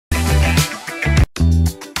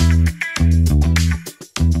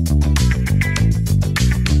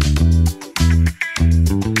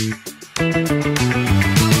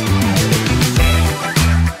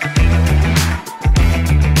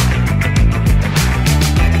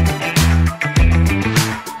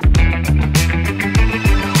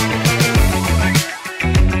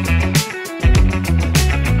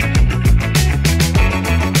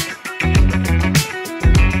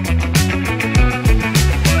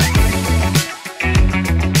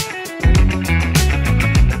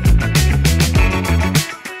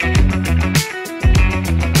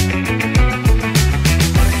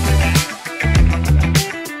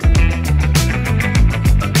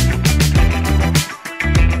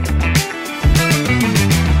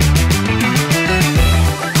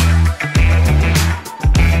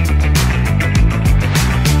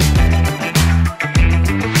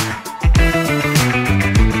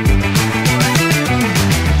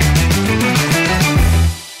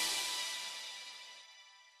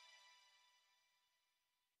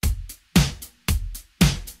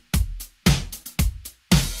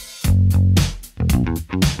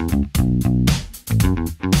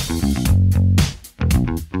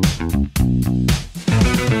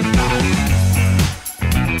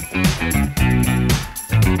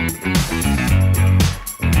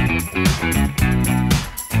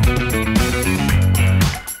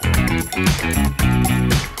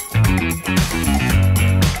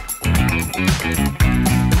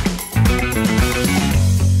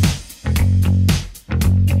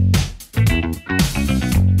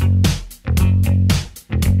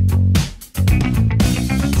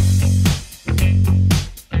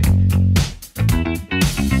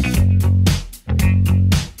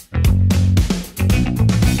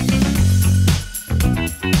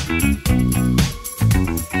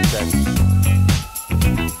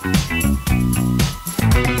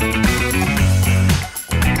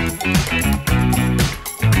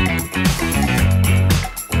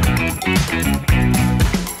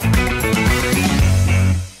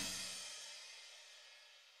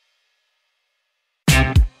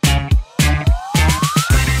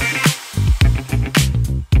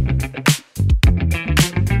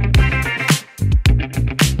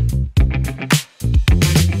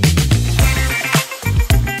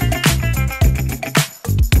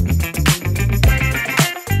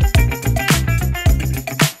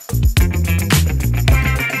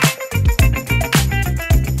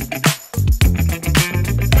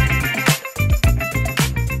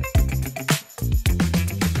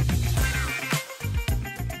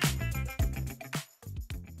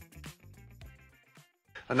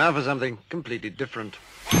And now for something completely different.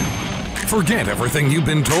 Forget everything you've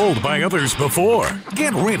been told by others before.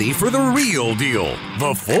 Get ready for the real deal,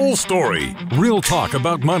 the full story. Real talk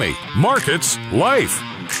about money, markets, life.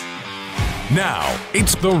 Now,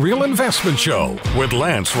 it's The Real Investment Show with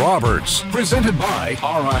Lance Roberts, presented by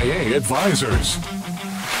RIA Advisors.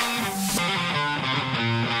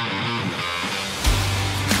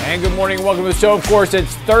 And good morning and welcome to the show. Of course,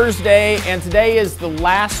 it's Thursday, and today is the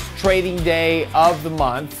last trading day of the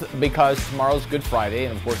month because tomorrow's Good Friday,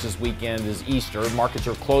 and of course this weekend is Easter. Markets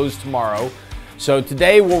are closed tomorrow. So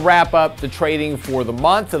today we'll wrap up the trading for the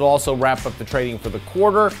month. It'll also wrap up the trading for the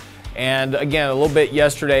quarter. And again, a little bit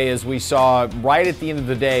yesterday, as we saw right at the end of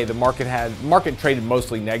the day, the market traded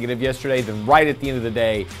mostly negative yesterday. Then right at the end of the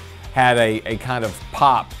day, had a kind of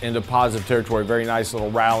pop into positive territory, very nice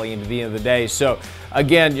little rally into the end of the day. So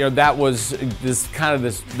again, you know, that was this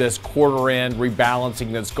quarter end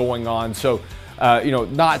rebalancing that's going on. So you know,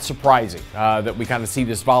 not surprising that we kind of see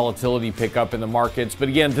this volatility pick up in the markets. But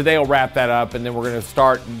again, today will wrap that up, and then we're going to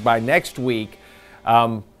start by next week.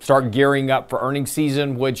 Start gearing up for earnings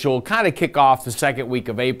season, which will kind of kick off the second week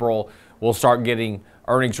of April. We'll start getting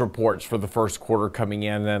earnings reports for the first quarter coming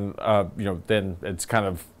in, and you know, then it's kind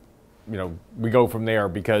of, you know, we go from there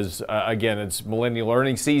because again, it's millennial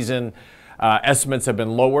earnings season. Estimates have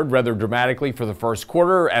been lowered rather dramatically for the first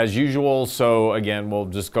quarter as usual. So again, we'll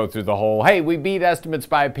just go through the whole, hey, we beat estimates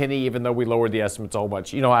by a penny even though we lowered the estimates a whole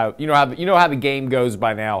bunch. You know how the game goes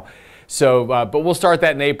by now. So, but we'll start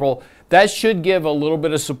that in April. That should give a little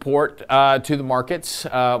bit of support to the markets,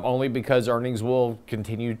 only because earnings will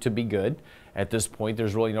continue to be good. At this point,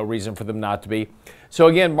 there's really no reason for them not to be. So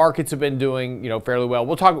again, markets have been doing, you know, fairly well.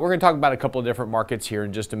 We're going to talk about a couple of different markets here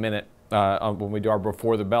in just a minute when we do our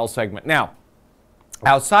Before the Bell segment. Now,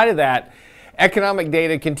 outside of that, economic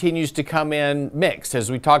data continues to come in mixed.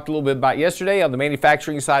 As we talked a little bit about yesterday, on the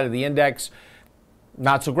manufacturing side of the index,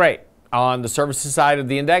 not so great. On the services side of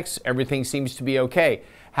the index, everything seems to be okay.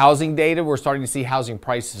 Housing data, we're starting to see housing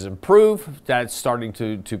prices improve. That's starting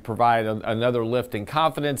to provide another lift in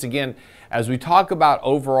confidence. Again, as we talk about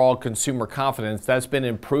overall consumer confidence, that's been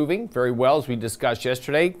improving very well, as we discussed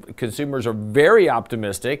yesterday. Consumers are very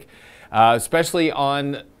optimistic, especially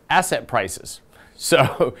on asset prices.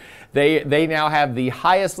 So they now have the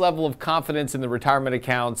highest level of confidence in the retirement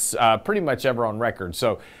accounts pretty much ever on record.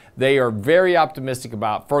 So they are very optimistic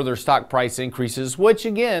about further stock price increases, which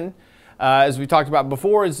again, as we talked about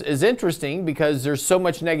before, is interesting because there's so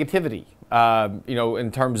much negativity, you know,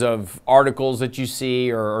 in terms of articles that you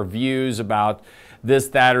see or views about this,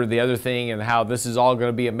 that, or the other thing, and how this is all going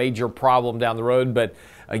to be a major problem down the road. But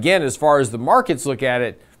again, as far as the markets look at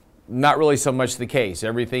it, not really so much the case.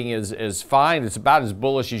 Everything is fine. It's about as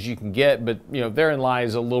bullish as you can get, but you know, therein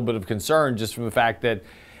lies a little bit of concern just from the fact that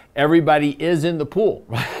everybody is in the pool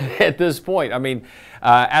at this point. I mean,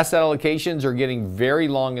 asset allocations are getting very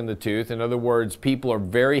long in the tooth. In other words, people are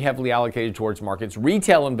very heavily allocated towards markets.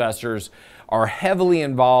 Retail investors are heavily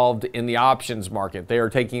involved in the options market. They are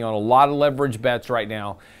taking on a lot of leverage bets right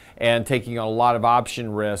now and taking on a lot of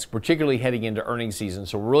option risk, particularly heading into earnings season.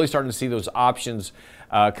 So we're really starting to see those options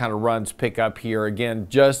kind of runs pick up here. Again,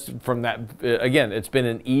 just from that, again, it's been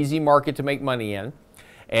an easy market to make money in.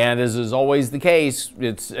 And as is always the case,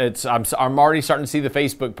 I'm already starting to see the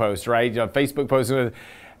Facebook post, right? You know, Facebook posts,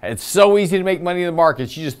 it's so easy to make money in the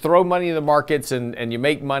markets. You just throw money in the markets and you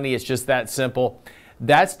make money. It's just that simple.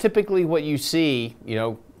 That's typically what you see, you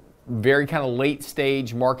know, very kind of late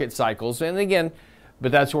stage market cycles. And again,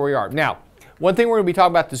 but that's where we are. Now, one thing we're going to be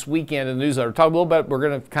talking about this weekend in the newsletter, we're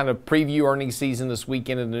going to kind of preview earnings season this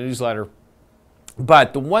weekend in the newsletter.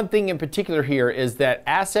 But the one thing in particular here is that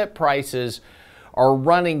asset prices are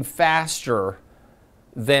running faster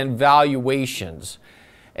than valuations.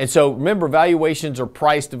 And so remember, valuations are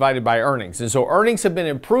price divided by earnings. And so earnings have been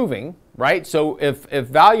improving, right? So if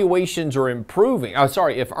valuations are improving,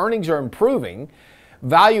 if earnings are improving,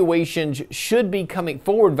 valuations should be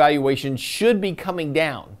forward valuations should be coming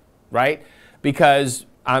down, right? Because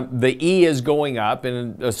the E is going up,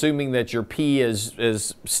 and assuming that your P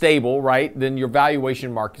is stable, right, then your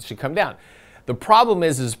valuation market should come down. The problem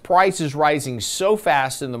is price is rising so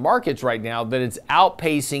fast in the markets right now that it's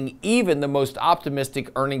outpacing even the most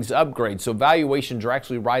optimistic earnings upgrade. So valuations are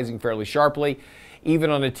actually rising fairly sharply.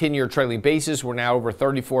 Even on a 10-year trailing basis, we're now over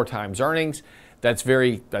 34 times earnings. That's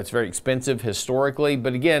very expensive historically.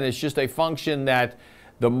 But again, it's just a function that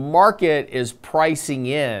the market is pricing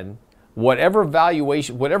in whatever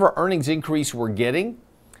valuation, whatever earnings increase we're getting,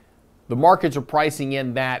 the markets are pricing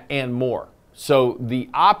in that and more. So the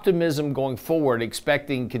optimism going forward,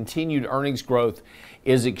 expecting continued earnings growth,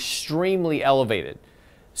 is extremely elevated.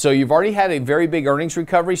 So you've already had a very big earnings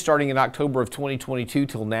recovery starting in October of 2022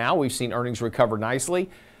 till now. We've seen earnings recover nicely.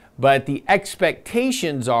 But the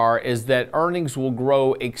expectations is that earnings will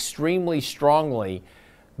grow extremely strongly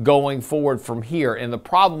going forward from here. And the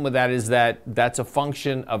problem with that is that that's a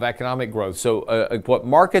function of economic growth. So what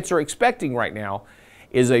markets are expecting right now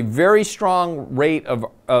is a very strong rate of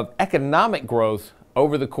economic growth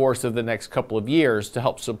over the course of the next couple of years to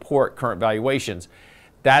help support current valuations.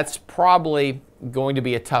 That's probably going to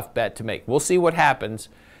be a tough bet to make. We'll see what happens,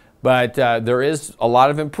 but there is a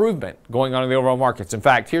lot of improvement going on in the overall markets. In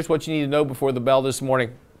fact, here's what you need to know before the bell this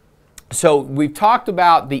morning. So we've talked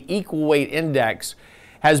about the equal weight index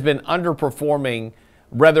has been underperforming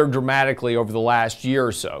rather dramatically over the last year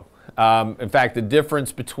or so. In fact, the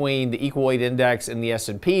difference between the equal weight index and the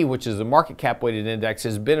S&P, which is the market cap weighted index,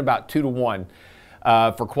 has been about 2 to 1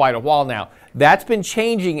 for quite a while now. That's been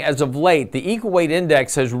changing as of late. The equal weight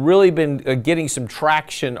index has really been getting some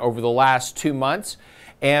traction over the last 2 months.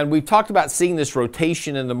 And we've talked about seeing this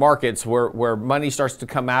rotation in the markets where money starts to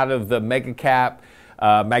come out of the mega cap,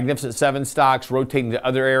 Magnificent Seven stocks, rotating to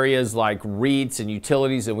other areas like REITs and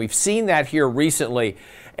utilities. And we've seen that here recently.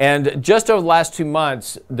 And just over the last 2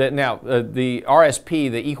 months, the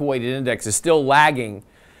RSP, the equal weighted index, is still lagging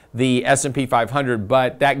the S&P 500,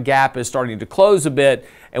 but that gap is starting to close a bit,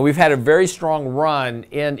 and we've had a very strong run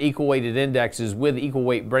in equal weighted indexes with equal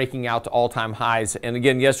weight breaking out to all-time highs, and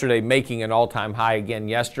again yesterday making an all-time high again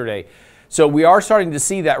yesterday. So we are starting to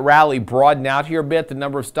see that rally broaden out here a bit. The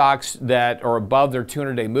number of stocks that are above their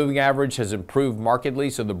 200-day moving average has improved markedly,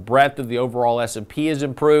 so the breadth of the overall S&P has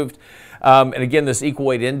improved. And again, this equal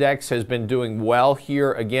weight index has been doing well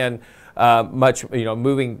here again.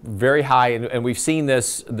 Moving very high, and we've seen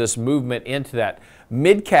this movement into that.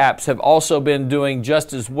 Mid caps have also been doing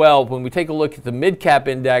just as well. When we take a look at the mid cap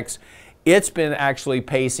index, it's been actually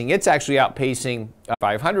pacing. It's actually outpacing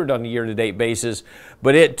 500 on a year-to-date basis,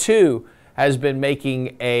 but it too has been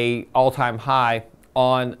making a all-time high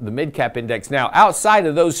on the mid cap index. Now, outside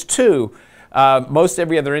of those two, most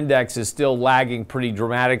every other index is still lagging pretty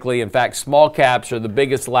dramatically. In fact, small caps are the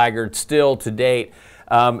biggest laggard still to date.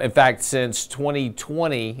 In fact, since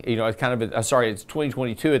 2020, it's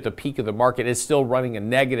 2022 at the peak of the market, it's still running a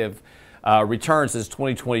negative return since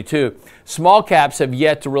 2022. Small caps have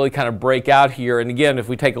yet to really kind of break out here. And again, if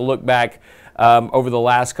we take a look back over the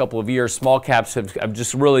last couple of years, small caps have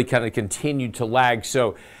just really kind of continued to lag.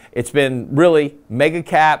 So it's been really mega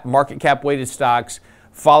cap, market cap weighted stocks,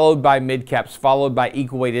 followed by mid caps, followed by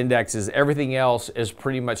equal weight indexes. Everything else is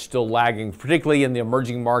pretty much still lagging, particularly in the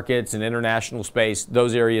emerging markets and international space.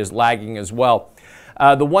 Those areas lagging as well.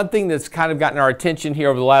 The one thing that's kind of gotten our attention here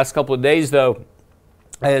over the last couple of days, though,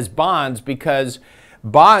 is bonds, because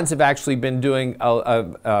bonds have actually been doing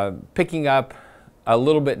picking up a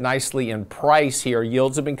little bit nicely in price here.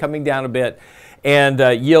 Yields have been coming down a bit, and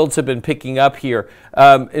yields have been picking up here.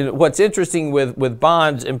 And what's interesting with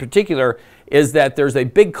bonds in particular is that there's a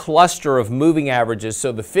big cluster of moving averages.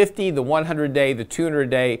 So the 50, the 100-day, the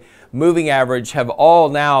 200-day moving average have all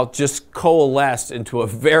now just coalesced into a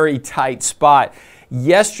very tight spot.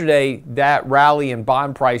 Yesterday, that rally in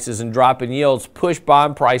bond prices and drop in yields pushed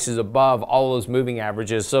bond prices above all those moving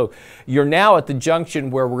averages. So you're now at the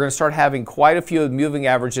junction where we're going to start having quite a few of the moving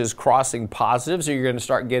averages crossing positive. So you're going to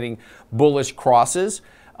start getting bullish crosses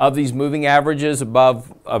of these moving averages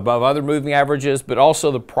above other moving averages, but also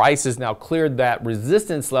the price has now cleared that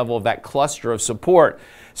resistance level of that cluster of support.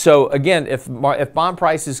 So again, if bond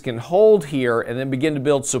prices can hold here and then begin to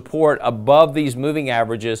build support above these moving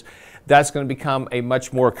averages, that's going to become a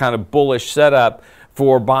much more kind of bullish setup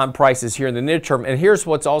for bond prices here in the near term. And here's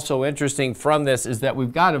what's also interesting from this is that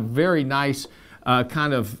we've got a very nice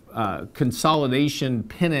consolidation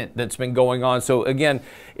pennant that's been going on. So again,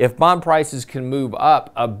 if bond prices can move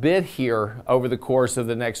up a bit here over the course of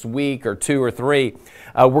the next week or 2 or 3,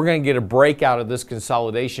 we're going to get a breakout of this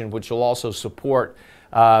consolidation, which will also support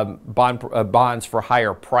bonds for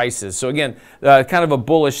higher prices. So again, kind of a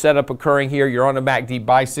bullish setup occurring here. You're on a MACD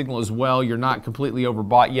buy signal as well. You're not completely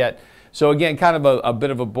overbought yet. So again, kind of a bit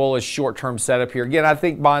of a bullish short-term setup here. Again, I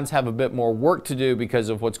think bonds have a bit more work to do because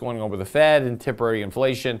of what's going on with the Fed and temporary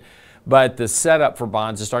inflation. But the setup for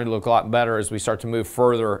bonds is starting to look a lot better as we start to move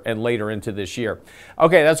further and later into this year.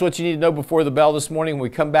 Okay, that's what you need to know before the bell this morning. When we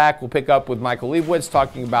come back, we'll pick up with Michael Leibowitz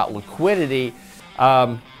talking about liquidity.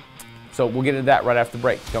 So we'll get into that right after the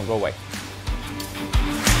break. Don't go away.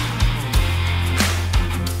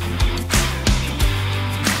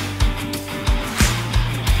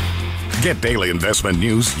 Get daily investment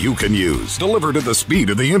news you can use, delivered at the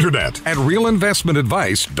speed of the internet at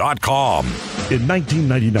realinvestmentadvice.com. In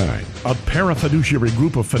 1999, a parafiduciary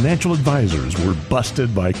group of financial advisors were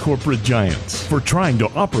busted by corporate giants for trying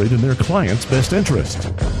to operate in their clients' best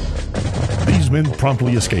interest. These men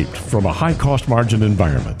promptly escaped from a high-cost margin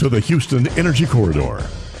environment to the Houston Energy Corridor.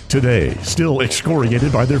 Today, still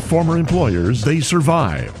excoriated by their former employers, they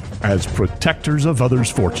survive as protectors of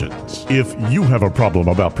others' fortunes. If you have a problem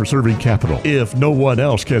about preserving capital, if no one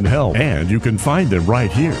else can help, and you can find them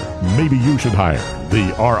right here, maybe you should hire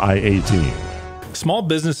the RIA team. Small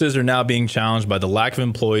businesses are now being challenged by the lack of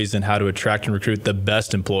employees and how to attract and recruit the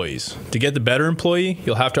best employees. To get the better employee,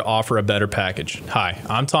 you'll have to offer a better package. Hi,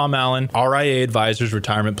 I'm Tom Allen, RIA Advisors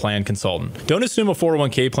Retirement Plan Consultant. Don't assume a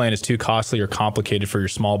 401k plan is too costly or complicated for your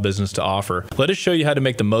small business to offer. Let us show you how to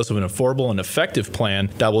make the most of an affordable and effective plan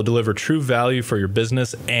that will deliver true value for your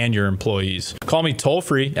business and your employees. Call me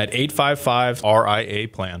toll-free at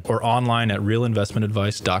 855-RIA-PLAN or online at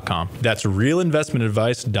realinvestmentadvice.com. That's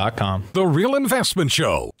realinvestmentadvice.com. The Real Investment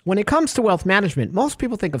Show. When it comes to wealth management, most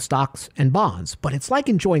people think of stocks and bonds, but it's like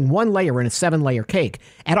enjoying one layer in a 7-layer cake.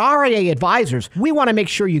 At RIA Advisors, we want to make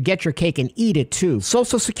sure you get your cake and eat it too.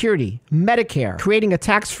 Social Security, Medicare, creating a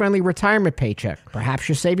tax-friendly retirement paycheck. Perhaps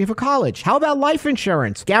you're saving for college. How about life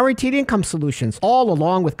insurance, guaranteed income solutions, all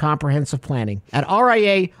along with comprehensive planning? At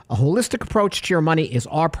RIA, a holistic approach to your money is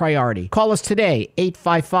our priority. Call us today,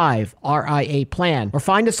 855-RIA-PLAN, or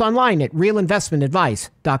find us online at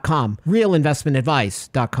realinvestmentadvice.com. realinvestmentadvice.com.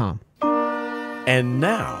 And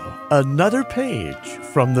now, another page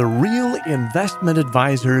from the Real Investment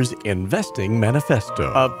Advisors Investing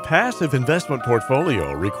Manifesto. A passive investment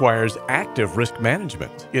portfolio requires active risk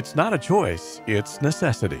management. It's not a choice, it's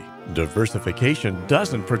necessity. Diversification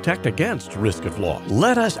doesn't protect against risk of loss.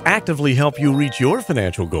 Let us actively help you reach your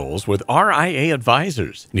financial goals with RIA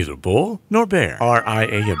Advisors. Neither bull nor bear.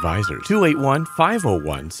 RIA Advisors,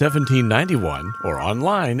 281-501-1791 or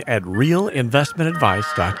online at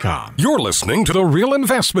realinvestmentadvice.com. You're listening to The Real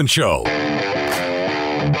Investment Show.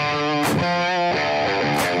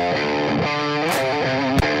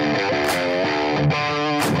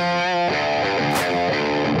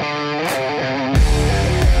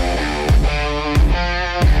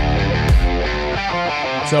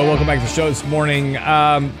 So welcome back to the show this morning.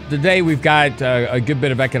 Today we've got a good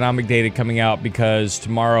bit of economic data coming out because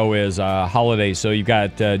tomorrow is a holiday. So you've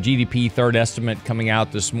got GDP third estimate coming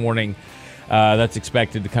out this morning. That's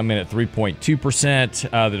expected to come in at 3.2%.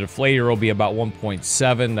 The deflator will be about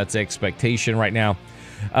 1.7%. That's the expectation right now.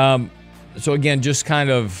 So again, just kind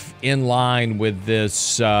of in line with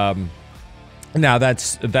this. Now,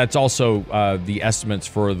 that's also the estimates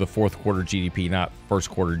for the fourth quarter GDP, not first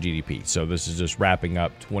quarter GDP. So this is just wrapping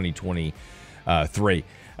up 2023.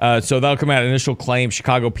 So that'll come out. Initial claim,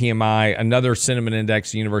 Chicago PMI, another sentiment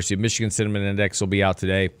index, the University of Michigan sentiment index will be out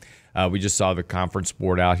today. We just saw the conference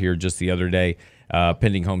board out here just the other day,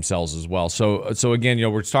 pending home sales as well. So again,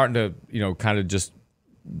 we're starting to, kind of just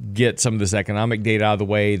get some of this economic data out of the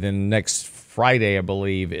way. Then next Friday, I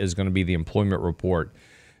believe, is going to be the employment report.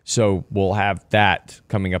 So we'll have that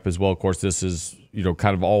coming up as well. Of course, this is,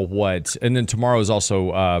 kind of all what. And then tomorrow is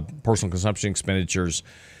also personal consumption expenditures.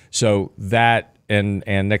 So that and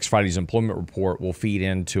next Friday's employment report will feed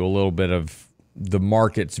into a little bit of the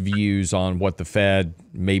market's views on what the Fed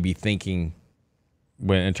may be thinking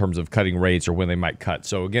in terms of cutting rates or when they might cut.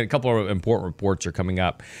 So again, a couple of important reports are coming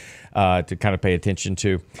up to kind of pay attention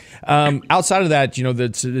to. Outside of that,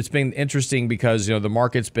 it's been interesting because, the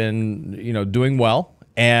market's been, doing well.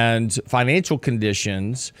 And financial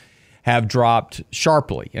conditions have dropped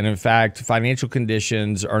sharply. And in fact, financial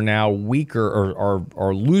conditions are now weaker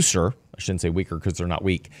or looser. I shouldn't say weaker because they're not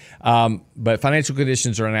weak. But financial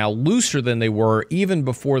conditions are now looser than they were even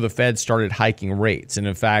before the Fed started hiking rates. And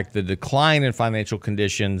in fact, the decline in financial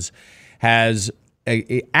conditions has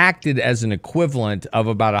acted as an equivalent of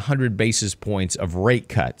about 100 basis points of rate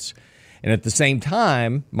cuts. And at the same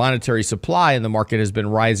time, monetary supply in the market has been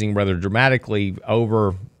rising rather dramatically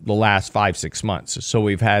over the last 5-6 months. So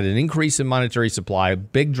we've had an increase in monetary supply, a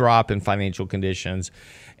big drop in financial conditions,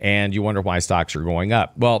 and you wonder why stocks are going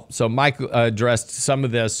up. Well, so Mike addressed some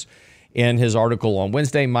of this in his article on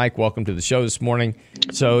Wednesday. Mike, welcome to the show this morning.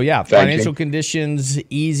 So yeah, financial conditions,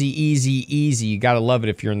 easy. You got to love it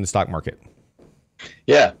if you're in the stock market.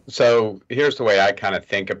 Yeah. So here's the way I kind of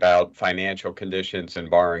think about financial conditions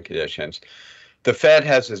and borrowing conditions. The Fed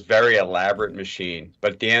has this very elaborate machine,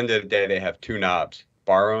 but at the end of the day, they have two knobs: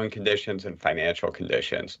 borrowing conditions and financial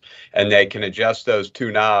conditions. And they can adjust those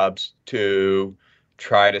two knobs to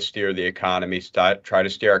try to steer the economy, try to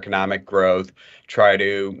steer economic growth, try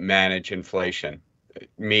to manage inflation.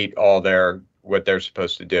 meet all what they're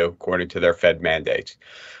supposed to do according to their Fed mandates.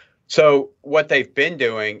 So what they've been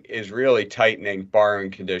doing is really tightening borrowing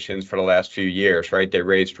conditions for the last few years, right? They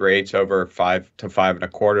raised rates over 5 to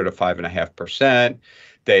 5.25 to 5.5%.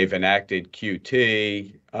 They've enacted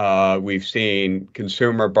QT. We've seen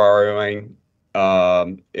consumer borrowing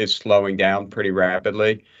is slowing down pretty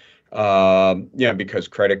rapidly. Because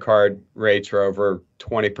credit card rates are over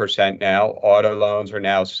 20% now. Auto loans are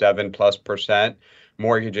now 7+%.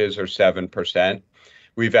 Mortgages are 7%.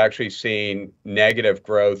 We've actually seen negative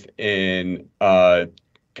growth in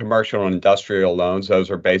commercial and industrial loans. Those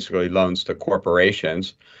are basically loans to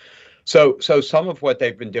corporations. So some of what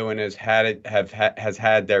they've been doing has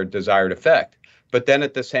had their desired effect. But then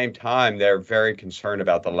at the same time, they're very concerned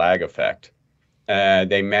about the lag effect.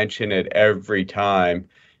 They mention it every time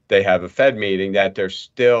they have a Fed meeting, that there's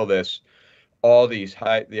still the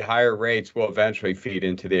higher rates will eventually feed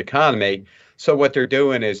into the economy. So what they're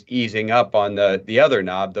doing is easing up on the other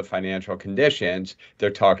knob, the financial conditions.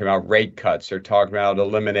 They're talking about rate cuts. They're talking about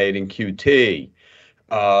eliminating QT.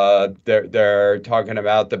 They're talking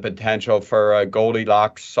about the potential for a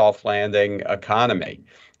Goldilocks soft landing economy.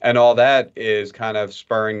 And all that is kind of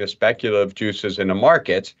spurring the speculative juices in the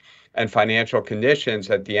markets. And financial conditions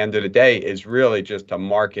at the end of the day is really just a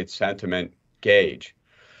market sentiment gauge.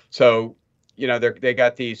 So, they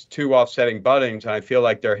got these two offsetting buttons, and I feel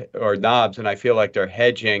like knobs, and I feel like they're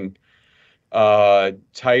hedging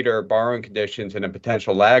tighter borrowing conditions and a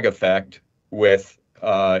potential lag effect with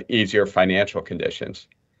easier financial conditions.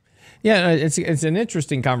 Yeah, it's an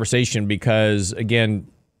interesting conversation because, again,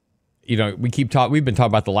 we've been talking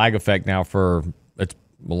about the lag effect now for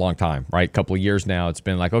a long time, right? A couple of years now. It's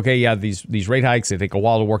been like, okay, yeah, these rate hikes, they take a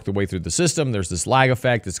while to work their way through the system. There's this lag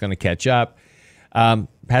effect that's going to catch up.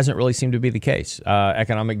 Hasn't really seemed to be the case.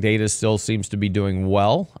 Economic data still seems to be doing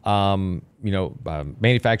well.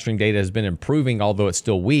 Manufacturing data has been improving, although it's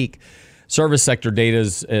still weak. Service sector data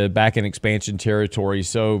is back in expansion territory.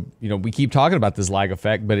 So, we keep talking about this lag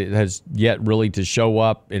effect, but it has yet really to show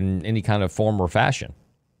up in any kind of form or fashion.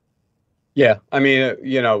 Yeah, I mean,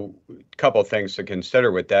 a couple of things to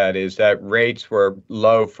consider with that is that rates were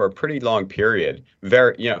low for a pretty long period,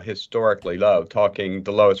 very, historically low, talking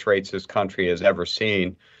the lowest rates this country has ever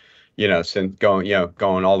seen, since going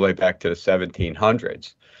all the way back to the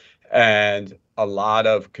 1700s. And a lot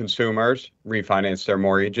of consumers refinance their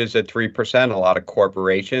mortgages at 3%. A lot of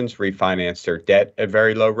corporations refinance their debt at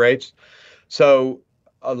very low rates. So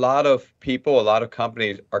a lot of people, a lot of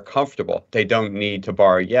companies are comfortable. They don't need to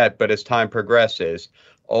borrow yet, but as time progresses,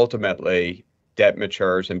 ultimately debt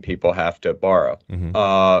matures and people have to borrow,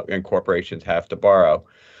 and corporations have to borrow.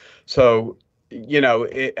 So,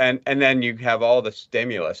 and then you have all the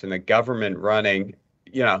stimulus and the government running,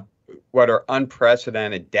 what are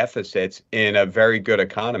unprecedented deficits in a very good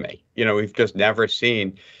economy. We've just never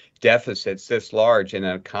seen deficits this large in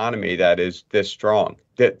an economy that is this strong.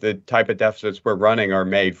 The type of deficits we're running are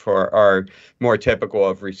more typical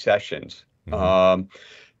of recessions. And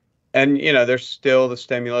there's still the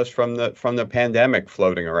stimulus from the pandemic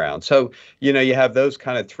floating around. So you have those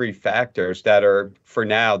kind of three factors that are for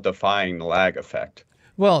now defying the lag effect.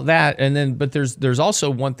 Well, but there's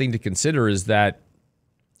also one thing to consider is that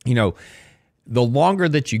the longer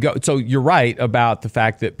that you go, so you're right about the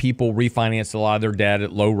fact that people refinance a lot of their debt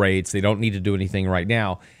at low rates. They don't need to do anything right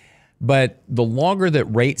now. But the longer that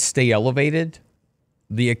rates stay elevated,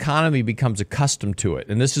 the economy becomes accustomed to it.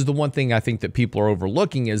 And this is the one thing I think that people are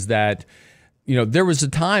overlooking is that, there was a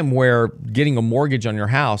time where getting a mortgage on your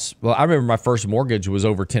house, well, I remember my first mortgage was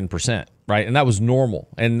over 10%, right? And that was normal.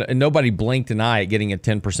 And nobody blinked an eye at getting a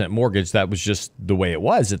 10% mortgage. That was just the way it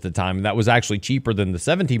was at the time. And that was actually cheaper than the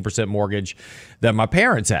 17% mortgage that my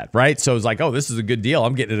parents had, right? So it was like, oh, this is a good deal.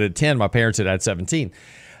 I'm getting it at 10. My parents had 17.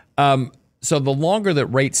 So the longer that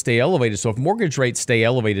rates stay elevated, so if mortgage rates stay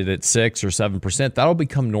elevated at 6 or 7%, that'll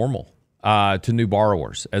become normal to new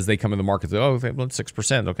borrowers as they come in the market. They, oh, well,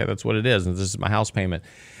 6%. Okay, that's what it is. And this is my house payment.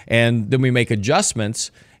 And then we make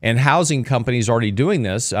adjustments. And housing companies are already doing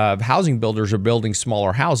this. Housing builders are building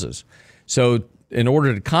smaller houses. So in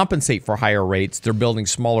order to compensate for higher rates, they're building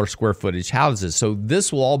smaller square footage houses. So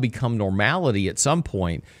this will all become normality at some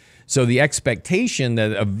point. So the expectation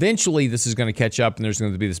that eventually this is going to catch up and there's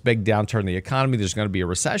going to be this big downturn in the economy, there's going to be a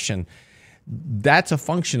recession, that's a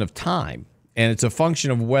function of time. And it's a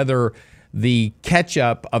function of whether the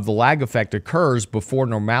catch-up of the lag effect occurs before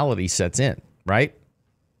normality sets in, right?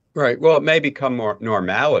 Right. Well, it may become more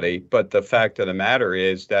normality, but the fact of the matter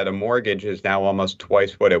is that a mortgage is now almost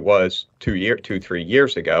twice what it was 3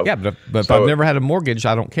 years ago. Yeah, but if I've never had a mortgage,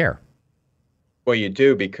 I don't care. Well, you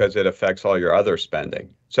do because it affects all your other spending.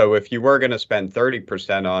 So if you were going to spend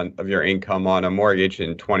 30% of your income on a mortgage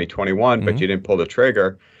in 2021, but you didn't pull the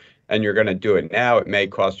trigger, and you're going to do it now, it may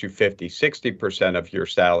cost you 50, 60% of your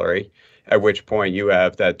salary, at which point you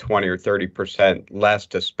have that 20 or 30% less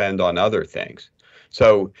to spend on other things.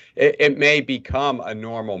 So it may become a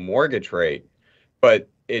normal mortgage rate, but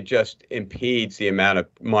it just impedes the amount of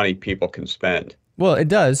money people can spend. Well, it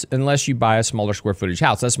does, unless you buy a smaller square footage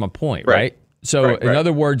house. That's my point, right? So, in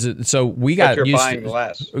other words, so we got you're used buying to,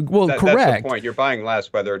 less. Well, correct. That's the point. You're buying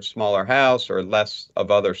less, whether it's smaller house or less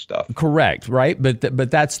of other stuff. Correct, right?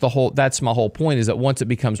 But that's the whole. That's my whole point. Is that once it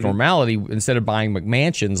becomes normality, instead of buying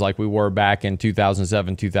McMansions like we were back in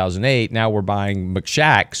 2007, 2008, now we're buying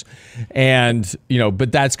McShacks, and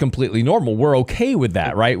but that's completely normal. We're okay with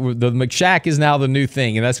that, right? The McShack is now the new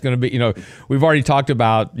thing, and that's going to be. We've already talked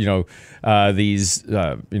about these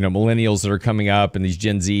millennials that are coming up and these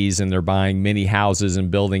Gen Zs, and they're buying mini houses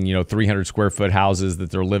and building 300 square foot houses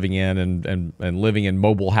that they're living in, and living in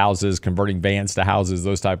mobile houses, converting vans to houses,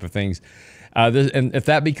 those type of things. And if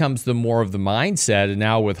that becomes the more of the mindset, and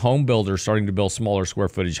now with home builders starting to build smaller square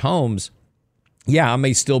footage homes, I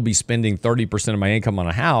may still be spending 30% of my income on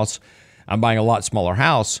a house. I'm buying a lot smaller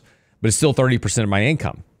house, but it's still 30% of my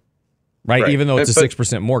income, right? Even though it's a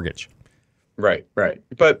 6% mortgage. Right.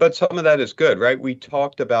 But some of that is good, right? We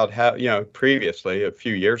talked about how, previously, a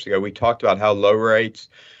few years ago, we talked about how low rates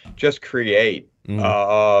just create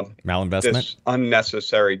malinvestment, this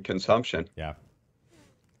unnecessary consumption. Yeah.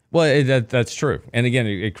 Well, that's true. And again,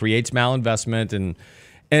 it creates malinvestment. And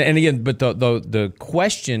again, but the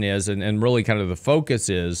question is, and really kind of the focus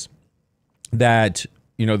is that,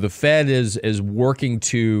 the Fed is working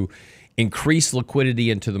to increase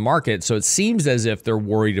liquidity into the market. So it seems as if they're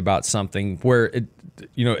worried about something where,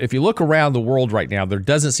 if you look around the world right now, there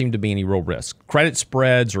doesn't seem to be any real risk. Credit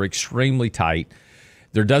spreads are extremely tight.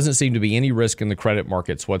 There doesn't seem to be any risk in the credit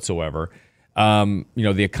markets whatsoever. The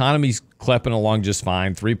economy's clipping along just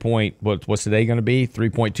fine. What's today going to be?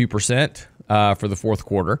 3.2% for the fourth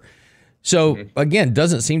quarter. So again,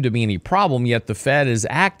 doesn't seem to be any problem, yet the Fed is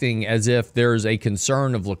acting as if there's a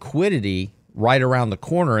concern of liquidity right around the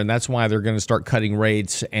corner, and that's why they're going to start cutting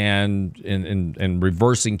rates and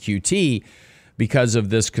reversing QT, because of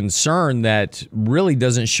this concern that really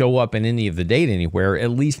doesn't show up in any of the data anywhere,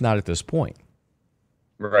 at least not at this point.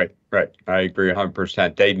 Right. I agree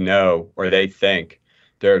 100%. They know, or they think,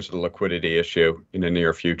 there's a liquidity issue in the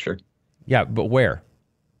near future. Yeah, but where?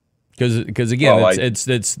 Because again,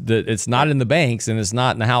 it's not in the banks and it's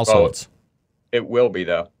not in the households. It will be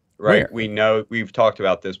though. Right. Where? We know, we've talked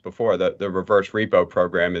about this before, that the reverse repo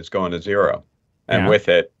program is going to zero. And with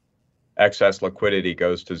it, excess liquidity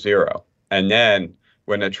goes to zero. And then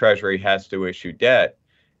when the Treasury has to issue debt,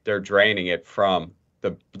 they're draining it from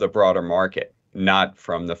the broader market, not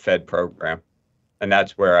from the Fed program. And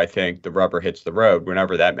that's where I think the rubber hits the road,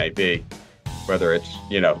 whenever that may be, whether it's,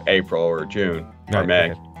 April or June or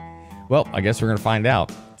May. Okay. Well, I guess we're going to find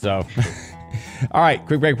out. So... All right,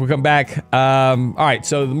 quick break. We'll come back. All right,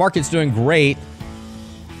 so the market's doing great.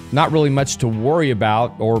 Not really much to worry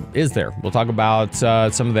about, or is there? We'll talk about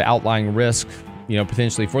some of the outlying risk,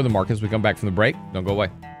 potentially for the markets. We come back from the break. Don't go away.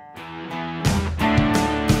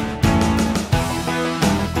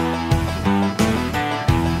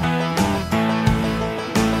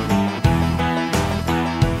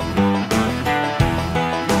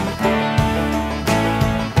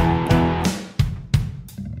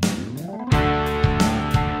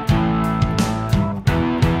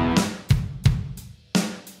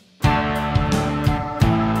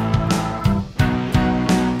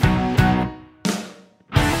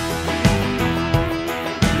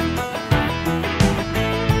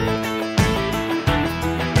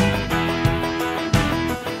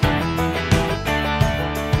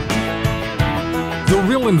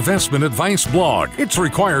 Investment Advice blog. It's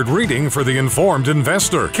required reading for the informed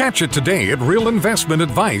investor. Catch it today at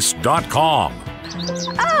realinvestmentadvice.com.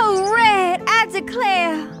 Oh, Red, I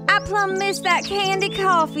declare, I plumb missed that candy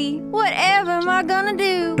coffee. Whatever am I gonna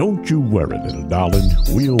do? Don't you worry, little darling.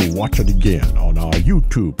 We'll watch it again on our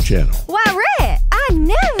YouTube channel. Why, Red, I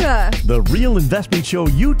never. The Real Investment Show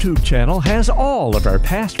YouTube channel has all of our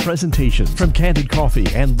past presentations, from Candid Coffee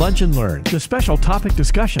and Lunch and Learn to special topic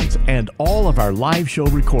discussions, and all of our live show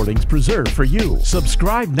recordings preserved for you.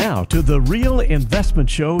 Subscribe now to the Real Investment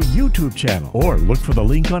Show YouTube channel, or look for the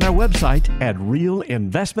link on our website at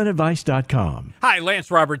realinvestmentadvice.com. Hi,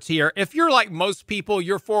 Lance Roberts here. If you're like most people,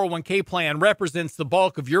 your 401k plan represents the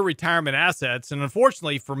bulk of your retirement assets, and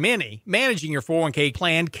unfortunately for many, managing your 401k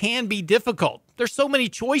plan can be difficult. There's so many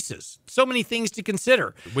choices, so many things to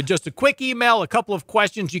consider. With just a quick email, a couple of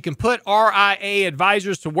questions, you can put RIA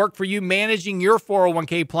advisors to work for you managing your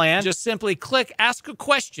 401k plan. Just simply click Ask a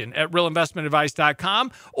Question at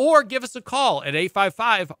realinvestmentadvice.com or give us a call at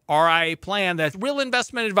 855-RIA-PLAN. That's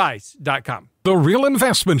realinvestmentadvice.com. The Real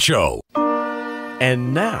Investment Show.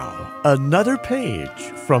 And now, another page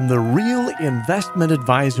from the Real Investment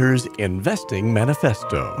Advisors Investing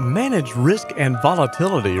Manifesto. Manage risk and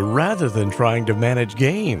volatility rather than trying to manage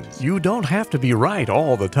gains. You don't have to be right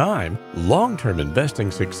all the time. Long-term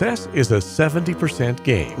investing success is a 70%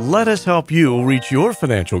 gain. Let us help you reach your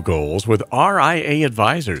financial goals with RIA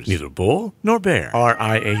Advisors. Neither bull nor bear.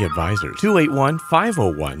 RIA Advisors,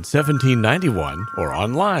 281-501-1791 or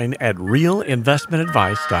online at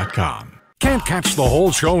realinvestmentadvice.com. Can't catch the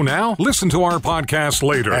whole show now? Listen to our podcast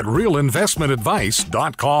later at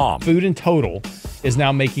realinvestmentadvice.com. Food in total is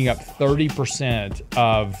now making up 30%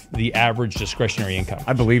 of the average discretionary income.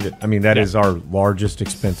 I believe it. I mean, that is our largest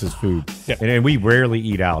expense is food. And we rarely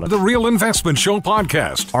eat out. The Real Investment Show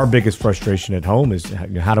podcast. Our biggest frustration at home is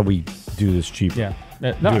how do we do this cheaper? Yeah.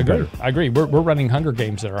 No, I agree. I agree. We're running Hunger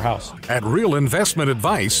Games at our house. At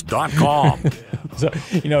realinvestmentadvice.com. So,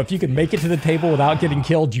 if you can make it to the table without getting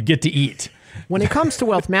killed, you get to eat. When it comes to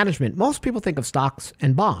wealth management, most people think of stocks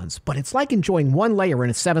and bonds, but it's like enjoying one layer in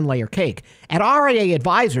a 7-layer cake. At RIA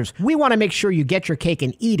Advisors, we want to make sure you get your cake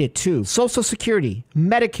and eat it too. Social Security,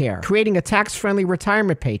 Medicare, creating a tax-friendly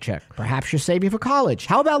retirement paycheck. Perhaps you're saving for college.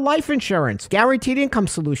 How about life insurance, guaranteed income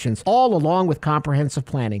solutions, all along with comprehensive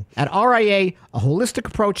planning? At RIA, a holistic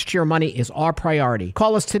approach to your money is our priority.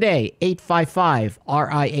 Call us today,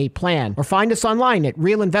 855-RIA-PLAN, or find us online at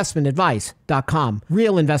realinvestmentadvice.com.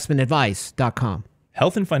 realinvestmentadvice.com.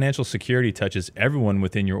 Health and financial security touches everyone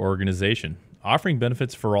within your organization. Offering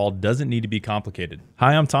benefits for all doesn't need to be complicated.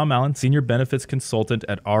 Hi, I'm Tom Allen, Senior Benefits Consultant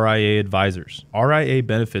at RIA Advisors. RIA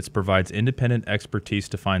Benefits provides independent expertise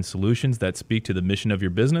to find solutions that speak to the mission of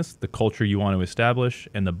your business, the culture you want to establish,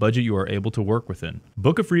 and the budget you are able to work within.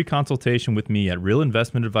 Book a free consultation with me at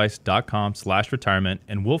realinvestmentadvice.com/retirement,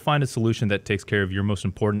 and we'll find a solution that takes care of your most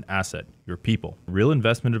important asset, your people.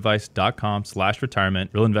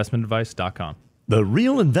 realinvestmentadvice.com/retirement, realinvestmentadvice.com. The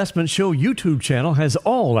Real Investment Show YouTube channel has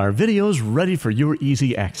all our videos ready for your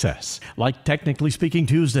easy access, like Technically Speaking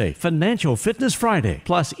Tuesday, Financial Fitness Friday,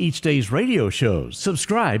 plus each day's radio shows.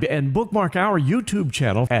 Subscribe and bookmark our YouTube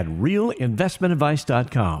channel at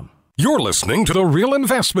realinvestmentadvice.com. You're listening to The Real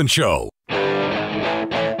Investment Show.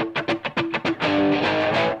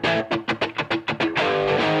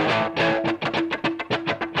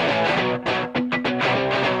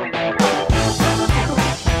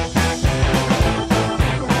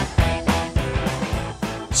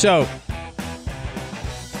 So,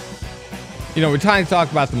 we're trying to talk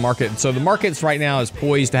about the market. So the markets right now is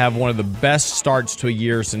poised to have one of the best starts to a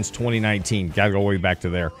year since 2019. Got to go way back to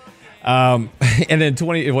there. And then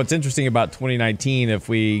what's interesting about 2019, if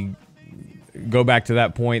we go back to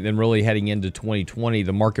that point, then really heading into 2020,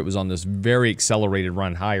 the market was on this very accelerated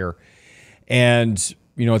run higher. And,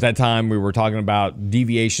 at that time we were talking about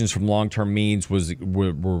deviations from long-term means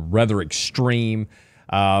were rather extreme.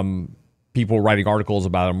 People writing articles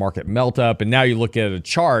about a market melt up, and now you look at a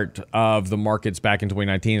chart of the markets back in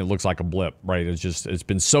 2019, it looks like a blip, right? It's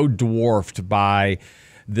been so dwarfed by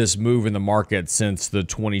this move in the market since the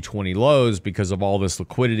 2020 lows because of all this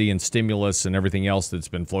liquidity and stimulus and everything else that's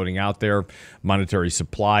been floating out there. Monetary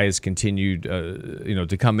supply has continued,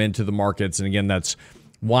 to come into the markets, and again, that's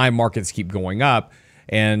why markets keep going up.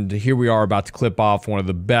 And here we are about to clip off one of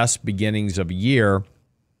the best beginnings of a year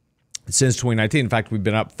since 2019. In fact, we've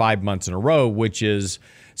been up 5 months in a row, which is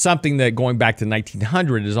something that going back to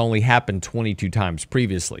 1900 has only happened 22 times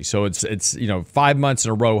previously. So it's 5 months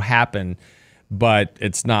in a row happen, but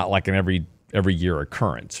it's not like an every year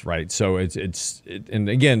occurrence, right? So and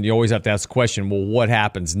again, you always have to ask the question, well, what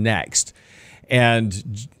happens next?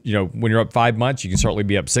 And when you're up 5 months, you can certainly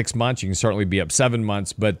be up 6 months, you can certainly be up 7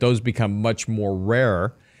 months, but those become much more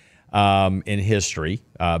rare in history,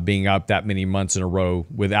 being up that many months in a row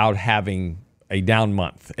without having a down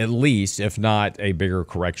month, at least, if not a bigger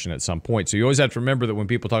correction at some point. So you always have to remember that when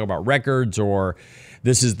people talk about records or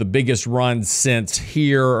this is the biggest run since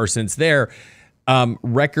here or since there,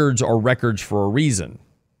 records are records for a reason,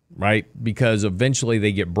 right? Because eventually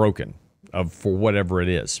they get broken for whatever it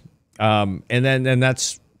is. And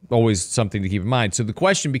that's always something to keep in mind. So the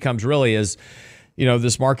question becomes really is,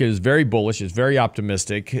 this market is very bullish. It's very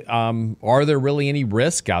optimistic. Are there really any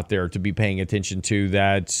risk out there to be paying attention to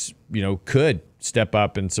that, could step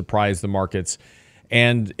up and surprise the markets?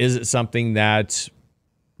 And is it something that,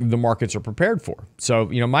 the markets are prepared for. So,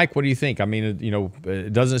 Mike, what do you think? I mean,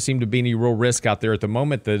 it doesn't seem to be any real risk out there at the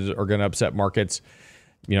moment that are going to upset markets.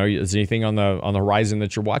 Is anything on the horizon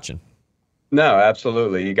that you're watching? No,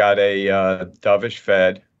 absolutely. You got a dovish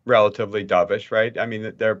Fed, relatively dovish, right? I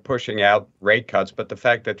mean, they're pushing out rate cuts, but the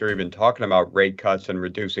fact that they're even talking about rate cuts and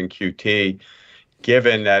reducing QT,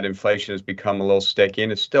 given that inflation has become a little sticky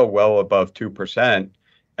and it's still well above 2%,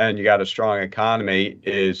 and you got a strong economy,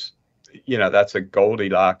 is, that's a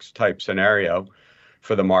Goldilocks type scenario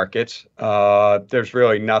for the markets. There's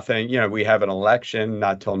really nothing, we have an election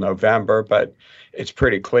not till November, but it's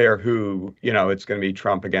pretty clear who, it's going to be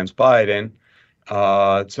Trump against Biden.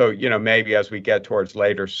 So, maybe as we get towards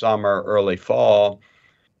later summer, early fall,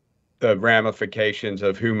 the ramifications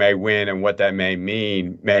of who may win and what that may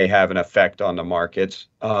mean may have an effect on the markets.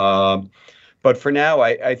 But for now,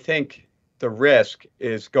 I think the risk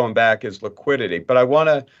is going back is liquidity. But I want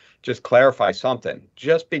to just clarify something.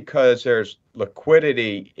 Just because there's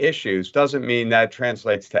liquidity issues doesn't mean that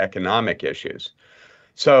translates to economic issues.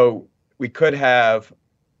 So we could have,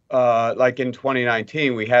 like in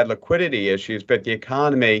 2019, we had liquidity issues, but the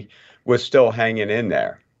economy was still hanging in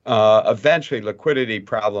there. Eventually, liquidity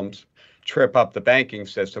problems trip up the banking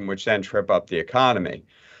system, which then trip up the economy.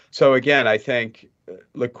 So again, I think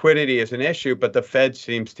liquidity is an issue, but the Fed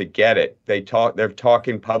seems to get it. They're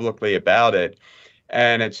talking publicly about it,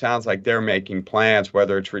 and it sounds like they're making plans,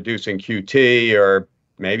 whether it's reducing QT or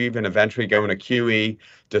maybe even eventually going to QE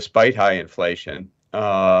despite high inflation.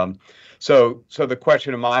 So the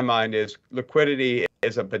question in my mind is, liquidity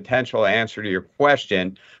is a potential answer to your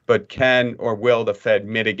question, but can or will the Fed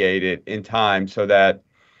mitigate it in time so that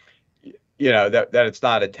that it's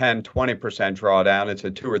not a 10, 20% drawdown, it's a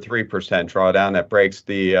 2 or 3% drawdown that breaks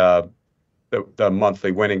the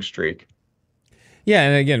monthly winning streak. Yeah,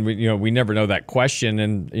 and again, we never know that question,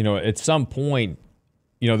 and at some point,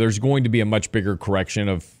 there's going to be a much bigger correction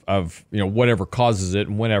of whatever causes it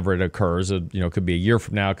and whenever it occurs. It could be a year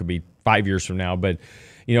from now, it could be 5 years from now, but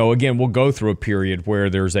again, we'll go through a period where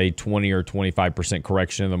there's a 20 or 25%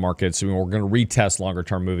 correction in the markets. So we're going to retest longer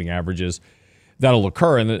term moving averages. That'll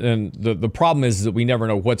occur, and the problem is that we never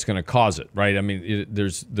know what's going to cause it, right? I mean,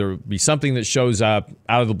 there'll be something that shows up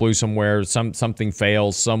out of the blue somewhere, something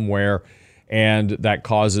fails somewhere, and that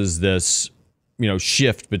causes this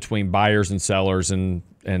shift between buyers and sellers, and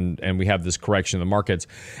we have this correction in the markets.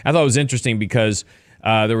 I thought it was interesting because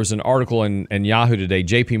there was an article in Yahoo today.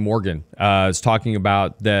 JP Morgan is talking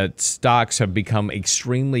about that stocks have become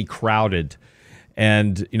extremely crowded.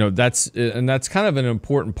 And that's kind of an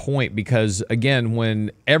important point, because again,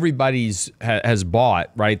 when everybody's has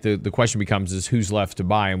bought, right, the question becomes is who's left to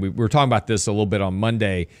buy. And we were talking about this a little bit on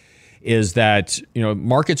Monday, is that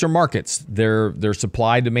markets are markets. They're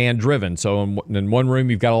supply demand driven. So in one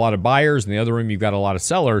room you've got a lot of buyers, in the other room you've got a lot of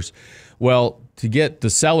sellers. Well, to get the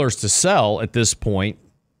sellers to sell at this point,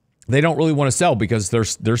 they don't really want to sell because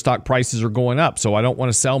their stock prices are going up. So I don't want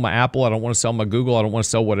to sell my Apple. I don't want to sell my Google. I don't want to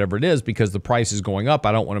sell whatever it is because the price is going up.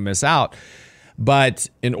 I don't want to miss out. But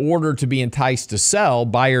in order to be enticed to sell,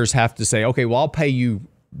 buyers have to say, okay, well, I'll pay you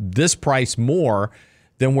this price more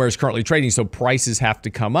than where it's currently trading. So prices have to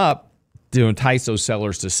come up to entice those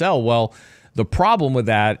sellers to sell. Well, the problem with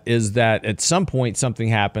that is that at some point something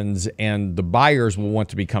happens and the buyers will want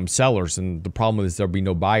to become sellers. And the problem is there'll be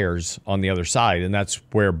no buyers on the other side. And that's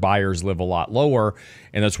where buyers live a lot lower.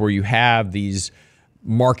 And that's where you have these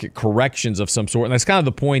market corrections of some sort. And that's kind of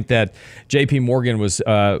the point that JP Morgan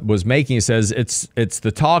was making. It says it's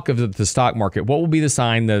the talk of the stock market. What will be the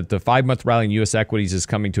sign that the 5-month rally in U.S. equities is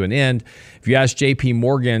coming to an end? If you ask JP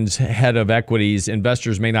Morgan's head of equities,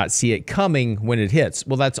 investors may not see it coming when it hits.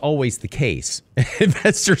 Well, that's always the case.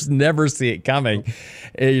 Investors never see it coming.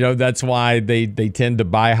 That's why they tend to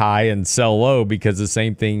buy high and sell low, because the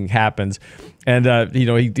same thing happens. And,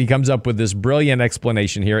 he comes up with this brilliant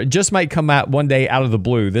explanation here. It just might come out one day out of the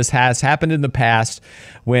blue. This has happened in the past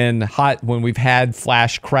when we've had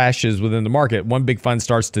flash crashes within the market. One big fund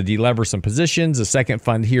starts to delever some positions. The second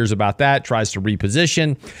fund hears about that, tries to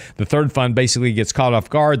reposition. The third fund basically gets caught off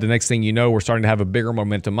guard. The next thing you know, we're starting to have a bigger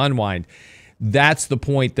momentum unwind. That's the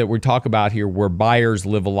point that we talk about here, where buyers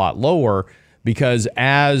live a lot lower. Because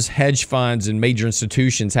as hedge funds and major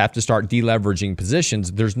institutions have to start deleveraging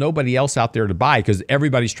positions, there's nobody else out there to buy because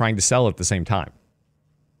everybody's trying to sell at the same time.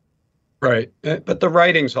 Right. But the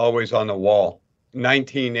writing's always on the wall.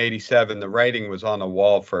 1987, the writing was on the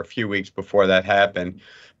wall for a few weeks before that happened,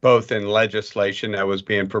 both in legislation that was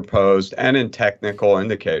being proposed and in technical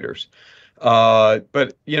indicators. But,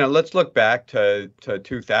 let's look back to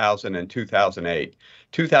 2000 and 2008.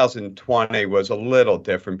 2020 was a little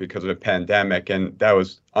different because of the pandemic, and that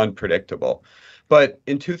was unpredictable. But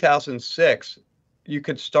in 2006, you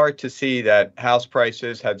could start to see that house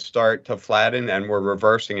prices had started to flatten and were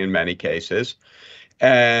reversing in many cases.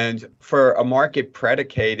 And for a market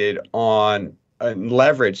predicated on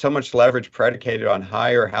leverage, so much leverage predicated on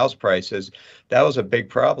higher house prices, that was a big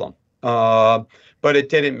problem. But it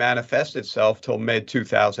didn't manifest itself till mid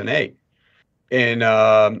 2008. In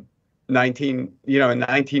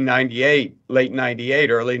 1998, late 98,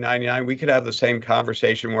 early 99, we could have the same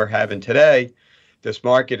conversation we're having today. This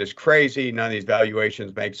market is crazy. None of these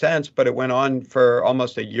valuations make sense, but it went on for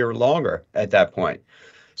almost a year longer at that point.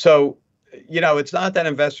 So, it's not that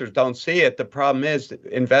investors don't see it. The problem is that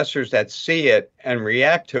investors that see it and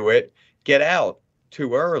react to it get out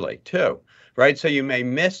too early too, right? So you may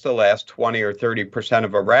miss the last 20 or 30%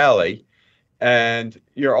 of a rally, and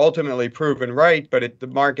you're ultimately proven right, but the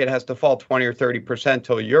market has to fall 20 or 30%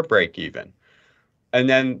 till you're break even. And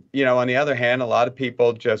then, on the other hand, a lot of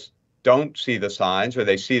people just don't see the signs, or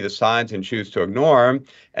they see the signs and choose to ignore them,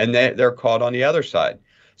 and they're caught on the other side.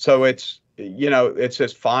 So it's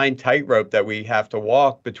this fine tightrope that we have to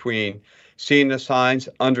walk between seeing the signs,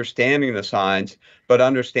 understanding the signs, but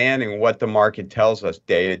understanding what the market tells us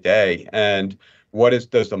day to day. And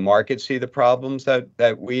does the market see the problems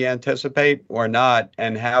that we anticipate or not?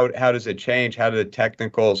 And how does it change? How do the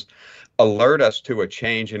technicals alert us to a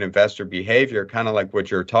change in investor behavior, kind of like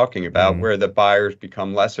what you're talking about, where the buyers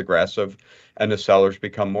become less aggressive and the sellers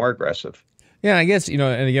become more aggressive? Yeah, I guess, and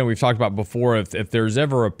again, we've talked about before, if there's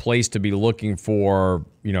ever a place to be looking for,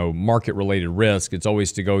 market-related risk, it's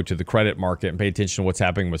always to go to the credit market and pay attention to what's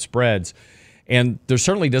happening with spreads. And there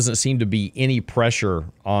certainly doesn't seem to be any pressure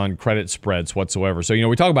on credit spreads whatsoever. So,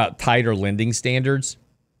 we talk about tighter lending standards.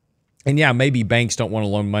 And yeah, maybe banks don't want to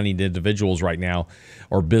loan money to individuals right now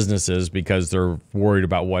or businesses because they're worried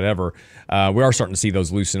about whatever. We are starting to see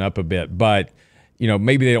those loosen up a bit. But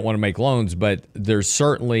maybe they don't want to make loans, but there's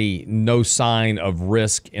certainly no sign of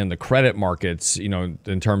risk in the credit markets,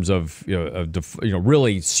 in terms of,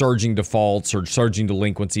 really surging defaults or surging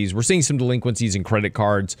delinquencies. We're seeing some delinquencies in credit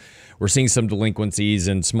cards. We're seeing some delinquencies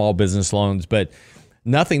in small business loans, but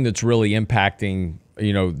nothing that's really impacting,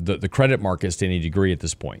 the credit markets to any degree at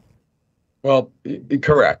this point. Well,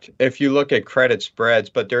 correct. If you look at credit spreads,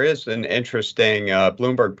 but there is an interesting,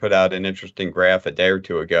 Bloomberg put out an interesting graph a day or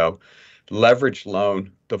two ago. Leveraged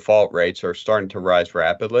loan default rates are starting to rise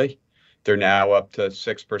rapidly. They're now up to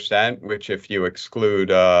 6%, which if you exclude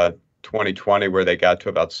 2020, where they got to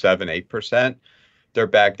about 7-8%, they're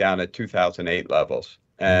back down at 2008 levels.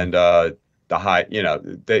 And the high,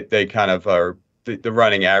 they kind of are, the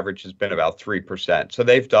running average has been about 3%. So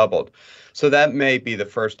they've doubled. So that may be the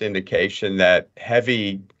first indication that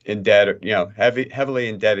heavily indebted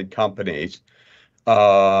companies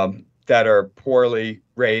that are poorly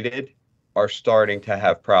rated are starting to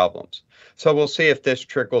have problems. So we'll see if this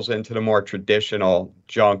trickles into the more traditional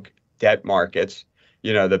junk debt markets,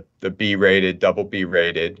 the B-rated, double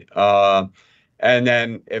B-rated. And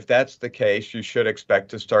then if that's the case, you should expect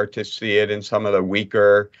to start to see it in some of the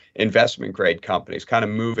weaker investment grade companies, kind of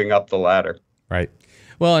moving up the ladder. Right.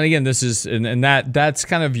 Well, and again, this is, and that's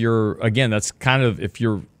kind of that's kind of, if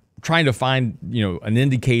you're trying to find, an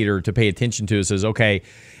indicator to pay attention to, it says, okay,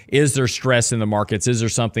 is there stress in the markets? Is there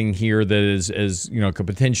something here that is could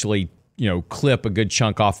potentially, clip a good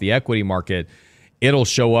chunk off the equity market? It'll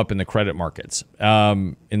show up in the credit markets.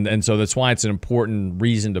 And so that's why it's an important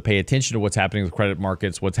reason to pay attention to what's happening with credit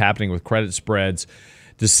markets, what's happening with credit spreads,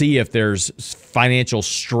 to see if there's financial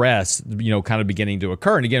stress, kind of beginning to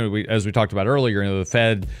occur. And again, as we talked about earlier, the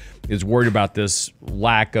Fed is worried about this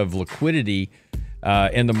lack of liquidity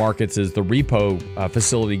in the markets as the repo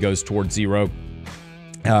facility goes towards zero.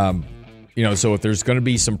 So if there's going to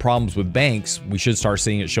be some problems with banks, we should start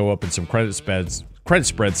seeing it show up in some credit spreads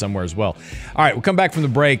somewhere as well. All right, we'll come back from the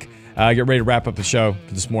break. Get ready to wrap up the show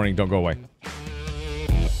for this morning. Don't go away.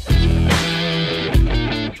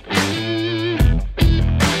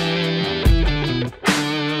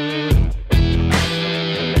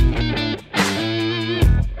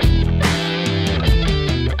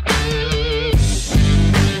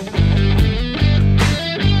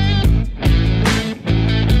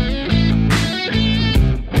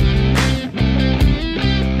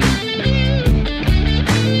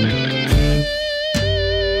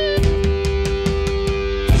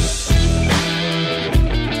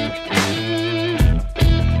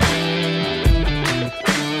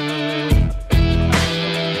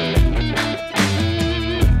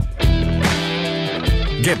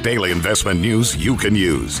 Get daily investment news you can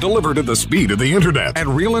use, delivered at the speed of the internet at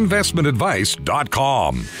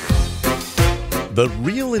realinvestmentadvice.com. The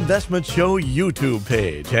Real Investment Show YouTube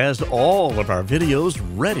page has all of our videos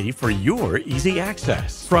ready for your easy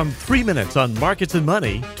access. From 3 minutes on markets and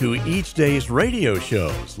money to each day's radio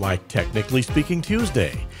shows like Technically Speaking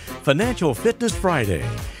Tuesday, Financial Fitness Friday,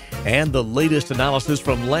 and the latest analysis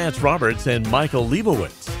from Lance Roberts and Michael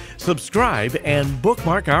Leibowitz. Subscribe and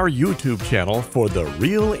bookmark our YouTube channel for The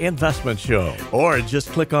Real Investment Show, or just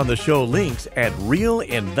click on the show links at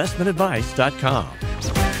realinvestmentadvice.com.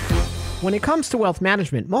 When it comes to wealth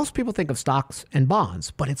management, most people think of stocks and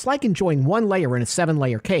bonds, but it's like enjoying one layer in a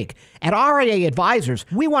 7-layer cake. At RIA Advisors,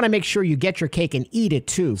 we want to make sure you get your cake and eat it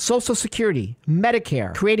too. Social Security,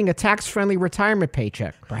 Medicare, creating a tax-friendly retirement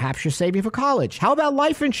paycheck. Perhaps you're saving for college. How about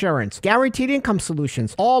life insurance, guaranteed income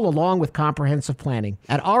solutions, all along with comprehensive planning?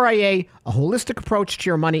 At RIA, a holistic approach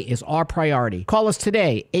to your money is our priority. Call us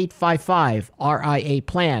today,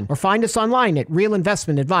 855-RIA-PLAN, or find us online at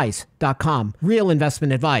realinvestmentadvice.com.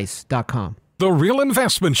 realinvestmentadvice.com. The Real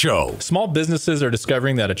Investment Show. Small businesses are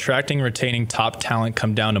discovering that attracting and retaining top talent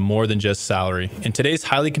come down to more than just salary. In today's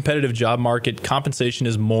highly competitive job market, compensation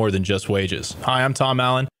is more than just wages. Hi, I'm Tom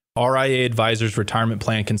Allen, RIA Advisors Retirement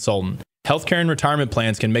Plan Consultant. Healthcare and retirement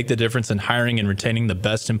plans can make the difference in hiring and retaining the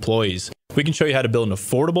best employees. We can show you how to build an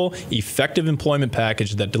affordable, effective employment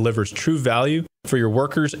package that delivers true value for your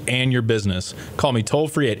workers and your business. Call me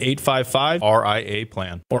toll-free at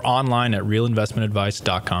 855-RIA-PLAN or online at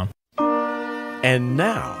realinvestmentadvice.com. And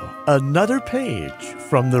now, another page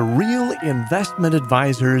from the Real Investment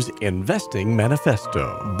Advisors Investing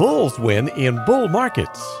Manifesto. Bulls win in bull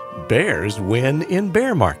markets. Bears win in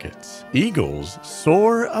bear markets. Eagles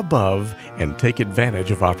soar above and take advantage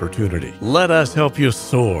of opportunity. Let us help you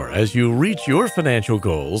soar as you reach your financial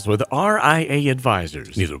goals with RIA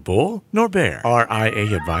Advisors. Neither bull nor bear.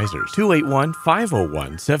 RIA Advisors,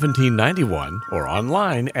 281-501-1791 or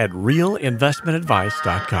online at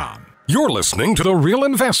realinvestmentadvice.com. You're listening to The Real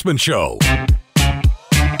Investment Show.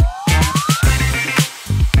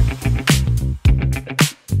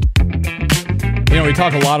 You know, we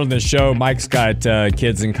talk a lot on this show. Mike's got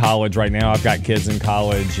kids in college right now. I've got kids in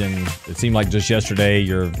college, and it seemed like just yesterday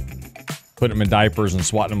you're putting them in diapers and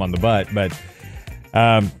swatting them on the butt. But,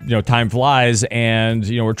 you know, time flies, and,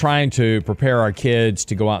 you know, we're trying to prepare our kids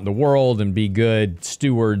to go out in the world and be good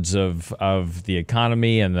stewards of the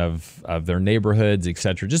economy and of their neighborhoods, et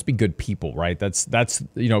cetera. Just be good people, right? That's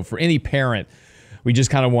you know, for any parent, we just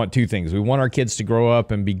kind of want two things. We want our kids to grow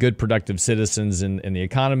up and be good, productive citizens in the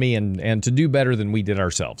economy and to do better than we did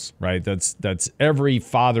ourselves, right? That's every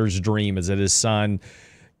father's dream, is that his son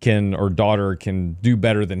can or daughter can do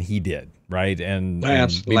better than he did, right? And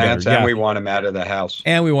Lance, yeah. and we want him out of the house.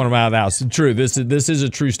 And we want them out of the house. True. This is a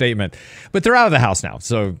true statement. But they're out of the house now,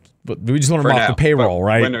 so but we just want them off the payroll,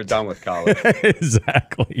 right? When they're done with college.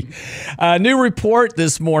 Exactly. A new report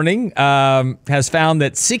this morning has found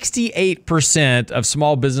that 68% of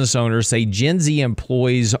small business owners say Gen Z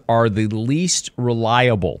employees are the least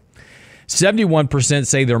reliable. 71%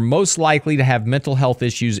 say they're most likely to have mental health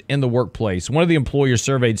issues in the workplace. One of the employers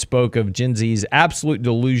surveyed spoke of Gen Z's absolute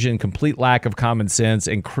delusion, complete lack of common sense,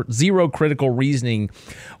 and zero critical reasoning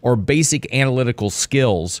or basic analytical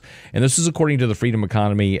skills. And this is according to the Freedom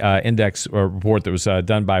Economy Index report that was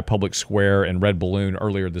done by Public Square and Red Balloon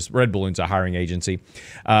Red Balloon's a hiring agency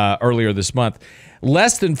earlier this month.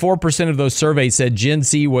 Less than 4% of those surveys said Gen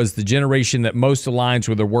Z was the generation that most aligns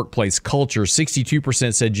with their workplace culture.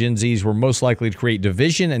 62% said Gen Zs were most likely to create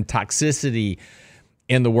division and toxicity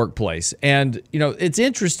in the workplace. And, you know, it's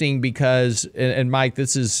interesting because, and Mike,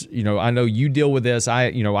 this is, you know, I know you deal with this.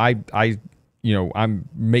 I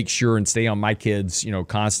make sure and stay on my kids, you know,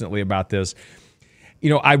 constantly about this.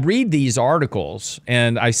 You know, I read these articles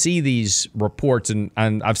and I see these reports, and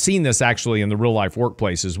I've seen this actually in the real life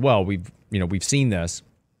workplace as well. We've seen this.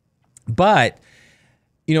 But,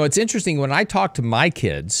 you know, it's interesting when I talk to my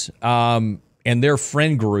kids and their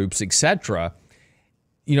friend groups, etc.,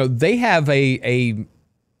 you know, they have a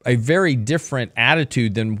very different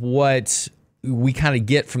attitude than what we kind of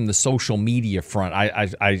get from the social media front.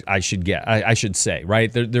 I should say,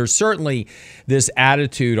 right? There's certainly this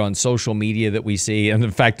attitude on social media that we see, and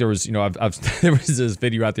in fact, there was, you know, there was this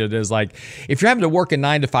video out there that was like, if you're having to work a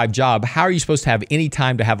 9-to-5 job, how are you supposed to have any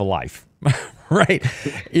time to have a life? Right?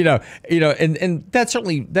 And that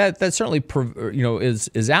certainly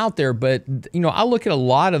is out there. But, you know, I look at a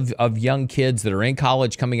lot of young kids that are in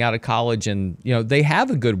college, coming out of college, and, you know, they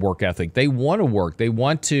have a good work ethic. They want to work. They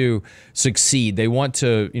want to succeed. They want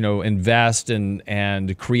to, you know, invest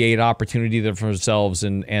and create opportunity for themselves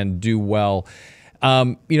and do well.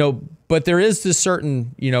 You know, but there is this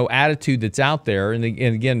certain, you know, attitude that's out there. And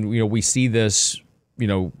again, you know, we see this,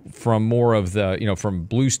 from more of the, from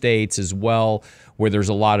blue states as well, where there's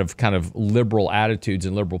a lot of kind of liberal attitudes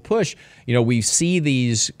and liberal push, we see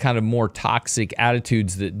these kind of more toxic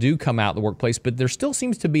attitudes that do come out in the workplace, but there still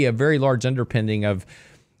seems to be a very large underpinning of,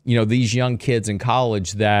 these young kids in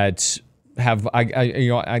college that have,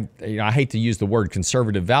 I hate to use the word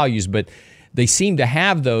conservative values, but they seem to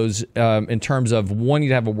have those in terms of wanting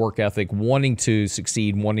to have a work ethic, wanting to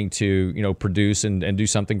succeed, wanting to, produce and do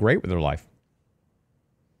something great with their life.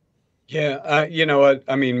 Yeah, you know what?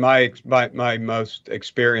 I mean, my most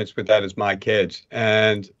experience with that is my kids,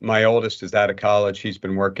 and my oldest is out of college. He's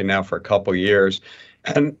been working now for a couple years,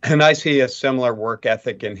 and I see a similar work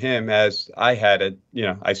ethic in him as I had it.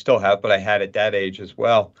 I still have, but I had at that age as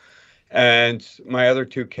well. And my other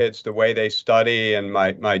two kids, the way they study, and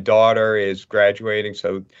my daughter is graduating,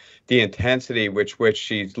 so the intensity which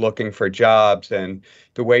she's looking for jobs and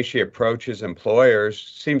the way she approaches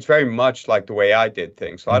employers seems very much like the way I did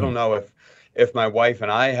things. So I don't know if my wife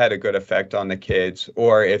and I had a good effect on the kids,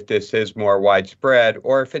 or if this is more widespread,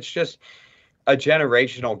 or if it's just a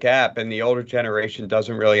generational gap and the older generation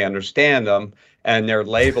doesn't really understand them and they're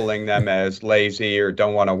labeling them as lazy or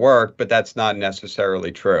don't want to work, but that's not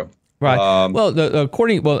necessarily true. Right.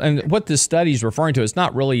 And what this study is referring to, it's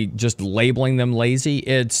not really just labeling them lazy.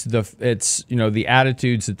 It's the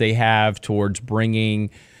attitudes that they have towards bringing,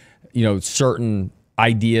 certain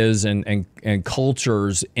ideas and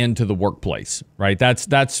cultures into the workplace. Right.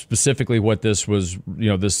 That's specifically what this was.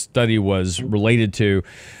 This study was related to.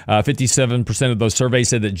 57% of those surveys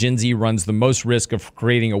said that Gen Z runs the most risk of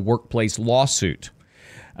creating a workplace lawsuit.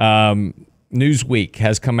 Newsweek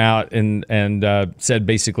has come out and said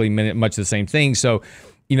basically much the same thing. So,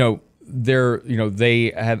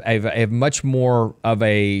 they have much more of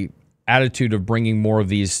a attitude of bringing more of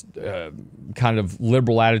these kind of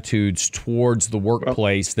liberal attitudes towards the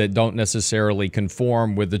workplace that don't necessarily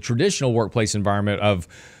conform with the traditional workplace environment of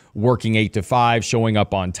working 8 to 5, showing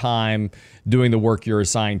up on time, doing the work you're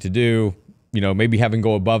assigned to do, maybe having to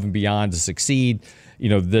go above and beyond to succeed.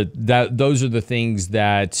 Those are the things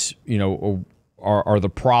that, are the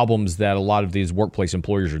problems that a lot of these workplace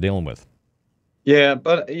employers are dealing with. Yeah,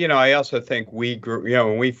 but, I also think we grew,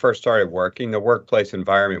 when we first started working, the workplace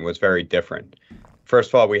environment was very different. First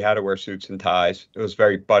of all, we had to wear suits and ties. It was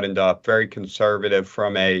very buttoned up, very conservative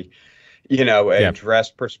from a dress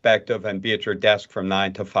perspective, and be at your desk from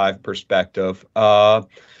 9 to 5 perspective. But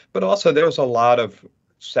also there was a lot of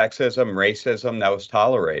sexism, racism that was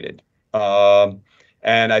tolerated.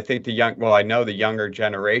 And I think I know the younger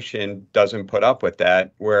generation doesn't put up with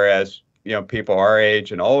that. Whereas, people our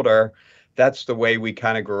age and older, that's the way we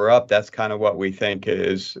kind of grew up. That's kind of what we think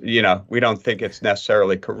is, we don't think it's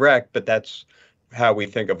necessarily correct, but that's how we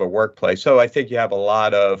think of a workplace. So I think you have a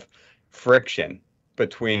lot of friction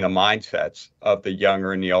between the mindsets of the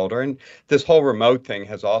younger and the older. And this whole remote thing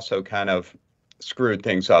has also kind of screwed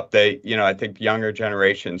things up. I think younger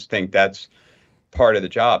generations think that's part of the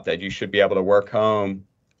job, that you should be able to work home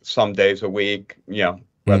some days a week,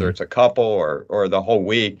 whether it's a couple or the whole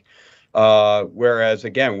week. Whereas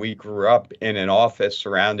again, we grew up in an office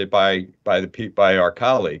surrounded by our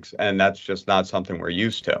colleagues, and that's just not something we're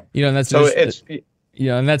used to. And that's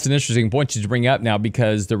and that's an interesting point to bring up now,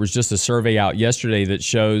 because there was just a survey out yesterday that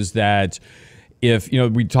shows that if,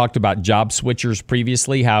 we talked about job switchers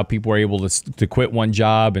previously, how people were able to quit one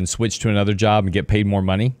job and switch to another job and get paid more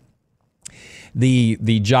money.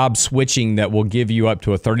 The job switching that will give you up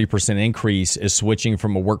to a 30% increase is switching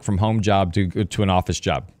from a work from home job to an office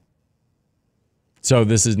job. So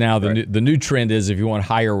this is now the new trend is, if you want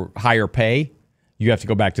higher pay, you have to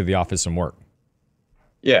go back to the office and work.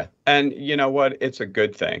 Yeah, and you know what? It's a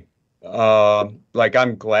good thing.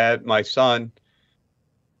 I'm glad my son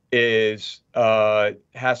has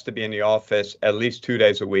to be in the office at least 2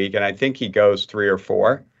 days a week, and I think he goes 3 or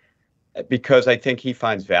 4. Because I think he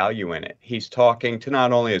finds value in it. He's talking to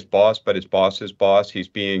not only his boss, but his boss's boss. He's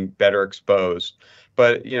being better exposed.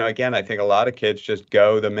 But, again, I think a lot of kids just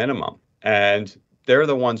go the minimum, and they're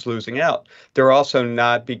the ones losing out. They're also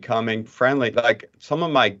not becoming friendly. Like some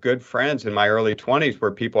of my good friends in my early 20s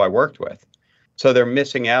were people I worked with. So they're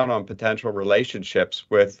missing out on potential relationships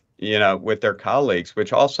with their colleagues,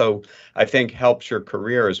 which also I think helps your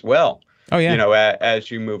career as well. Oh, yeah.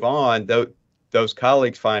 As you move on, those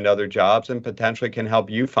colleagues find other jobs and potentially can help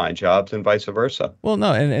you find jobs, and vice versa. Well,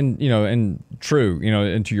 no, and true,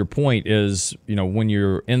 and to your point is, when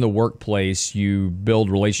you're in the workplace, you build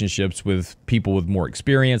relationships with people with more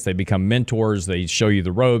experience. They become mentors. They show you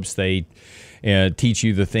the ropes. They teach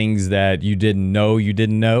you the things that you didn't know.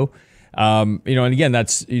 And again,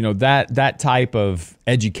 that's, that type of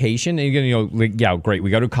education. And again, great.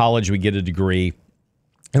 We go to college, we get a degree.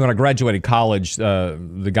 And when I graduated college,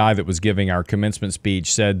 the guy that was giving our commencement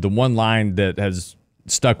speech said the one line that has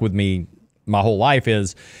stuck with me my whole life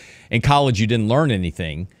is, in college, you didn't learn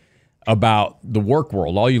anything about the work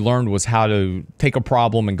world. All you learned was how to take a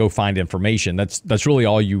problem and go find information. That's really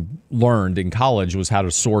all you learned in college, was how to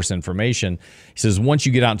source information. He says, once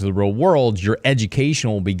you get out into the real world, your education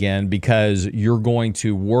will begin, because you're going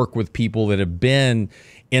to work with people that have been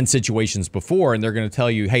in situations before, and they're going to tell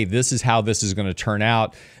you, hey, this is how this is going to turn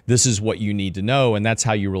out. This is what you need to know, and that's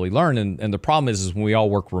how you really learn. And the problem is when we all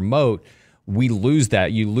work remote, we lose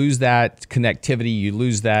that. You lose that connectivity. You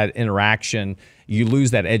lose that interaction. You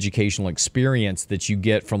lose that educational experience that you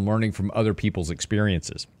get from learning from other people's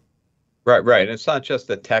experiences. Right, right. And it's not just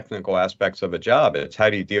the technical aspects of a job. It's how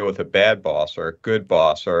do you deal with a bad boss or a good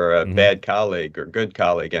boss or a bad colleague or good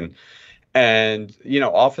colleague. And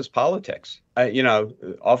office politics.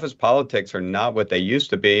 Office politics are not what they used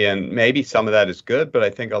to be. And maybe some of that is good, but I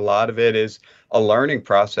think a lot of it is a learning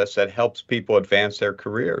process that helps people advance their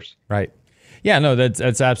careers. Right. Yeah, no,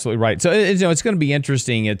 that's absolutely right. So it's going to be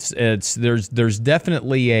interesting. There's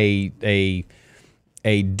definitely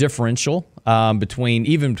a differential between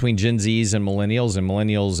Gen Zs and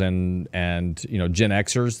millennials and Gen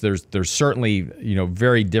Xers. There's certainly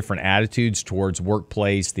very different attitudes towards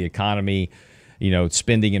workplace, the economy,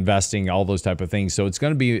 spending, investing, all those type of things. So it's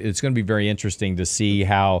going to be very interesting to see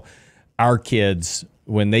how our kids,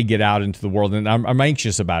 when they get out into the world, and I'm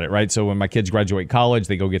anxious about it, right? So when my kids graduate college,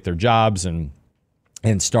 they go get their jobs and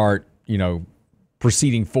start,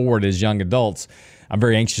 proceeding forward as young adults. I'm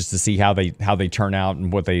very anxious to see how they turn out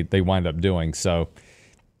and what they wind up doing. So,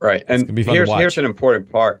 right. And here's an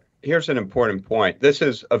important part. Here's an important point. This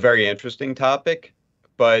is a very interesting topic,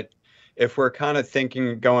 but if we're kind of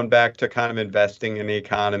going back to kind of investing in the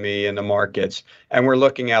economy and the markets, and we're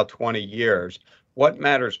looking out 20 years, what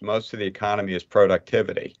matters most to the economy is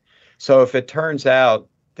productivity. So if it turns out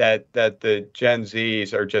that the Gen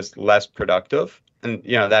Zs are just less productive, and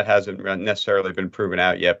that hasn't necessarily been proven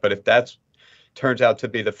out yet, but if that turns out to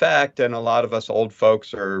be the fact, and a lot of us old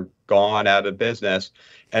folks are gone out of business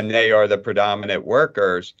and they are the predominant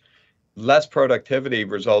workers, less productivity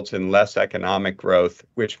results in less economic growth,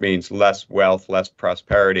 which means less wealth, less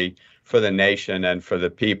prosperity for the nation and for the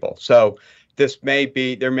people. So there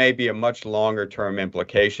may be a much longer term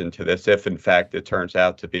implication to this if in fact it turns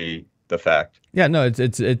out to be the fact. Yeah, no,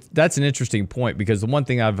 that's an interesting point, because the one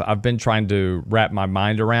thing I've been trying to wrap my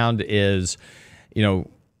mind around is,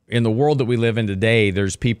 in the world that we live in today,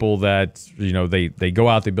 there's people that, they go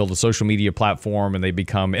out, they build a social media platform and they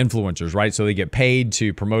become influencers, right? So they get paid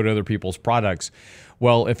to promote other people's products.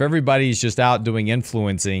 Well, if everybody's just out doing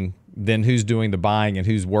influencing, then who's doing the buying and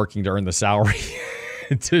who's working to earn the salary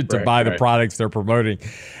to buy the products they're promoting?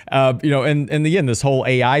 And again, this whole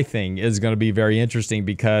AI thing is going to be very interesting,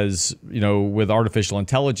 because, with artificial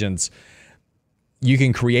intelligence, you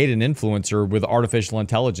can create an influencer with artificial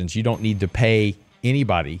intelligence. You don't need to pay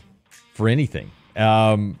anybody for anything.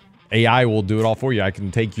 AI will do it all for you. I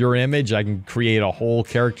can take your image, I can create a whole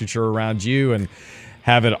caricature around you and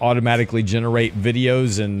have it automatically generate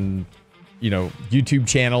videos and YouTube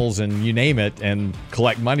channels and you name it, and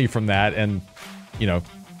collect money from that. And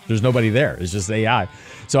there's nobody there. It's just AI.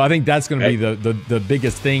 So I think that's going to be the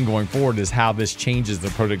biggest thing going forward, is how this changes the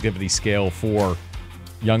productivity scale for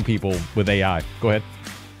young people with AI. Go ahead.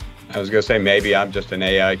 I was going to say, maybe I'm just an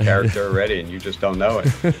AI character already and you just don't know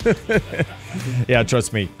it. Yeah,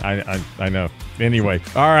 trust me. I know. Anyway,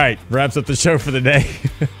 all right. Wraps up the show for the day.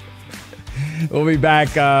 We'll be back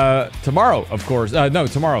tomorrow, of course.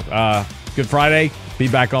 Tomorrow. Good Friday. Be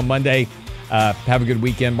back on Monday. Have a good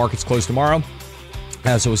weekend. Markets close tomorrow.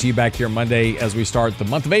 So we'll see you back here Monday as we start the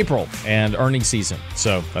month of April and earnings season.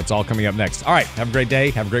 So that's all coming up next. All right. Have a great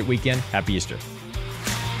day. Have a great weekend. Happy Easter.